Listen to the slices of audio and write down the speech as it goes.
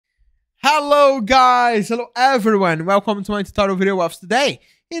Hello guys, hello everyone, welcome to my tutorial video of today.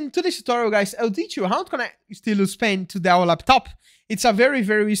 In today's tutorial guys, I'll teach you how to connect Stylus pen to Dell laptop. It's a very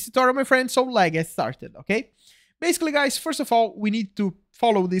easy tutorial my friend, so let's get started, okay? Basically guys, first of all, we need to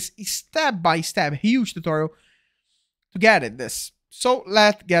follow this step-by-step huge tutorial to get at this. So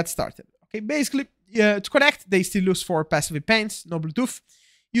let's get started, okay? Basically, to connect the Stylus for passive pens, no Bluetooth,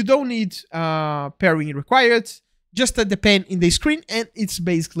 you don't need pairing required. Just the pen in the screen, and it's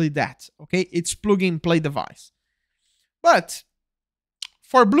basically that, okay? It's plug-and-play device. But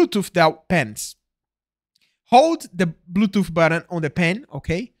for Bluetooth Dell pens, hold the Bluetooth button on the pen,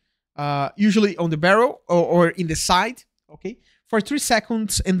 okay? Usually on the barrel or in the side, okay? For 3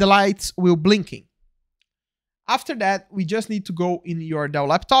 seconds, and the lights will blinking. After that, we just need to go in your Dell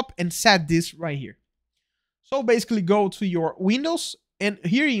laptop and set this right here. So basically, go to your Windows, and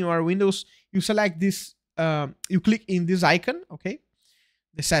here in your Windows, you select this. You click in this icon, okay,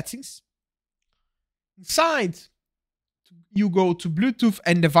 the settings. Inside, you go to Bluetooth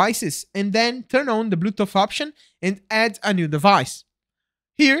and devices, and then turn on the Bluetooth option and add a new device.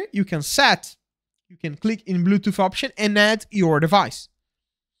 Here you can click in Bluetooth option and add your device.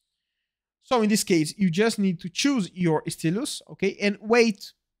 So in this case, you just need to choose your Stylus, okay, and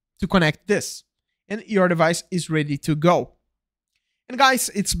wait to connect this, and your device is ready to go. And guys,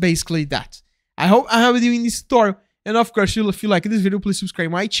 it's basically that. I hope I helped you in this tutorial, and of course, if you like this video, please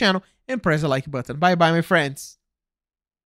subscribe my channel and press the like button. Bye bye my friends.